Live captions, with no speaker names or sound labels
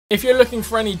If you're looking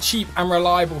for any cheap and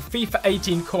reliable FIFA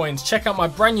 18 coins, check out my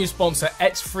brand new sponsor,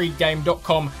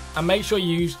 xfreegame.com, and make sure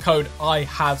you use code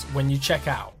IHAS when you check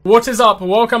out. What is up?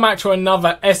 Welcome back to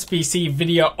another SBC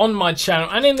video on my channel,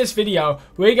 and in this video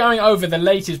we're going over the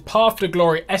latest Path to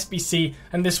Glory SBC,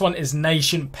 and this one is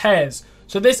Nation Pairs.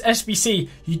 So this SBC,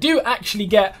 you do actually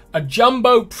get a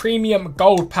Jumbo Premium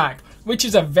Gold Pack, which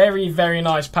is a very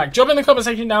nice pack. Drop in the comment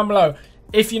section down below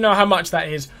if you know how much that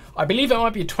is. I believe it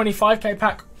might be a 25k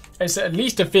pack. It's at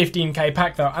least a 15k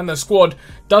pack though, and the squad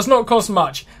does not cost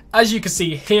much. As you can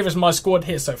see, here is my squad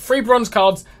here. So 3 bronze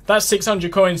cards, that's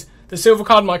 600 coins. The silver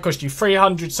card might cost you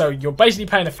 300, so you're basically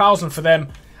paying 1,000 for them.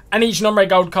 And each non-rare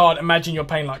gold card, imagine you're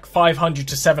paying like 500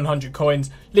 to 700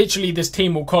 coins. Literally, this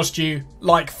team will cost you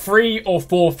like 3,000 or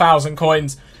 4,000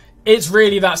 coins. It's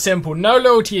really that simple. No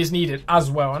loyalty is needed as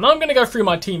well. And I'm going to go through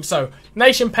my team. So,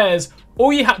 Nation Pairs,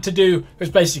 all you had to do was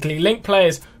basically link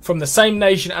players from the same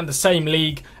nation and the same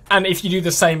league. And if you do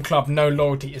the same club, no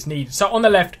loyalty is needed. So on the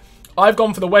left, I've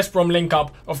gone for the West Brom link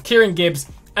up of Kieran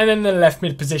Gibbs. And then in the left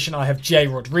mid position, I have Jay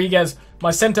Rodriguez.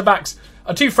 My centre backs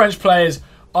are 2 French players.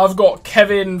 I've got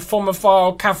Kevin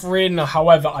Fomafile, Catherine,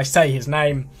 however I say his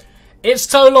name. It's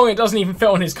so long it doesn't even fit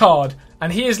on his card.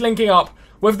 And he is linking up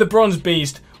with the bronze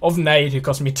beast of Nade, who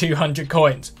cost me 200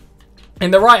 coins.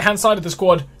 In the right hand side of the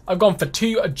squad, I've gone for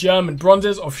 2 German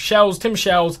bronzes of Shells, Tim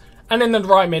Shells. And in the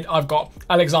right mid, I've got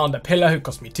Alexander Pillar, who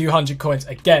cost me 200 coins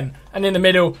again. And in the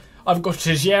middle, I've got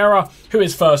Tejera, who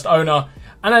is first owner.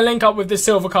 And I link up with this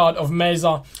silver card of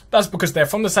Meza. That's because they're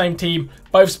from the same team,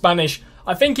 both Spanish.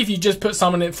 I think if you just put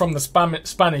someone in from the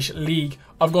Spanish league,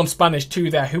 I've gone Spanish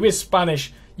 2 there, who is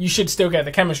Spanish. You should still get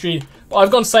the chemistry. But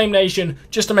I've gone same nation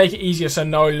just to make it easier so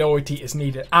no loyalty is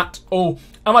needed at all.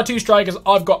 And my 2 strikers,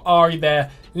 I've got Ari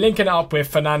there, linking it up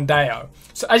with Fernandeo.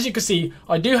 So as you can see,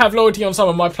 I do have loyalty on some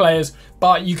of my players,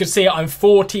 but you can see I'm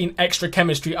 14 extra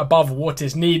chemistry above what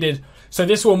is needed. So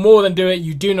this will more than do it.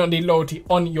 You do not need loyalty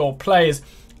on your players.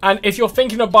 And if you're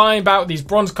thinking of buying about these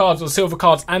bronze cards or silver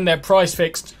cards and their price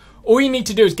fixed, all you need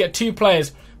to do is get 2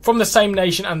 players from the same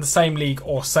nation and the same league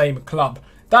or same club.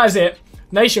 That is it.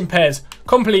 Nation Pairs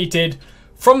completed.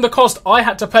 From the cost I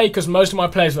had to pay, because most of my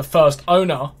players were first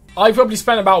owner, I probably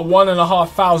spent about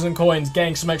 1,500 coins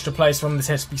getting some extra players from this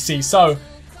SBC. So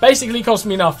basically cost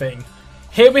me nothing.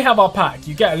 Here we have our pack.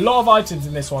 You get a lot of items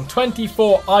in this one.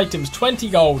 24 items, 20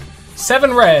 gold,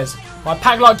 7 rares. My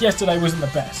pack luck yesterday wasn't the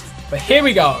best. But here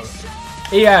we go.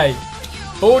 EA,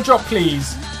 board drop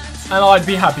please. And I'd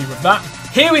be happy with that.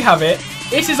 Here we have it.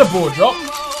 It is a board drop.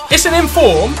 It's an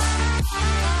inform.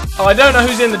 I don't know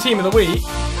who's in the team of the week.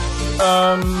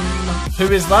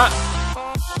 Who is that?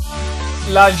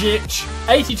 Lajic.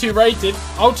 82 rated.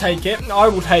 I'll take it. I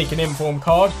will take an inform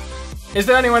card. Is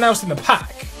there anyone else in the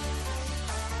pack?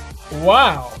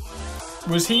 Wow.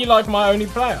 Was he like my only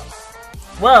player?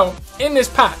 Well, in this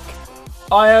pack,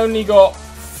 I only got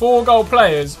 4 gold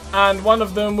players, and one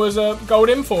of them was a gold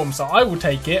inform, so I will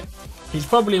take it. He's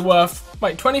probably worth,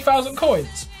 wait, 20,000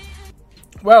 coins.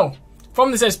 Well,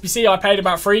 from this SBC, I paid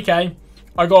about 3k.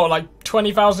 I got like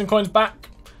 20,000 coins back,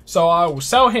 so I will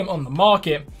sell him on the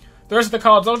market. The rest of the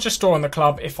cards I'll just store in the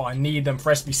club if I need them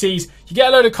for SBCs. You get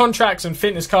a load of contracts and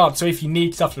fitness cards, so if you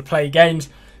need stuff to play games,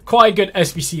 quite a good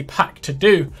SBC pack to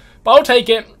do. But I'll take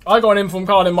it. I got an inform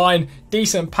card in mine.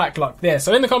 Decent pack luck there.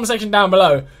 So in the comment section down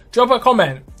below, drop a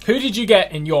comment. Who did you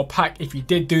get in your pack if you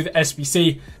did do the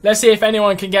SBC? Let's see if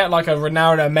anyone can get like a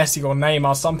Ronaldo, Messi or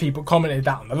Neymar. Some people commented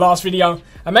that on the last video.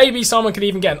 And maybe someone could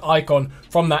even get an icon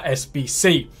from that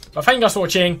SBC. But thank you guys for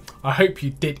watching. I hope you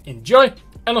did enjoy.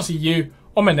 And I'll see you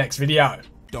on my next video.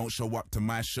 Don't show up to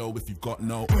my show if you've got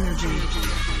no energy.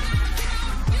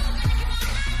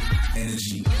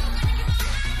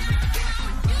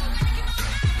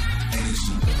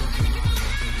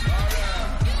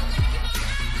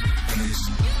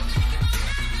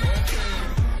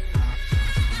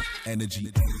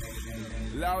 Energy.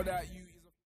 Loud at you.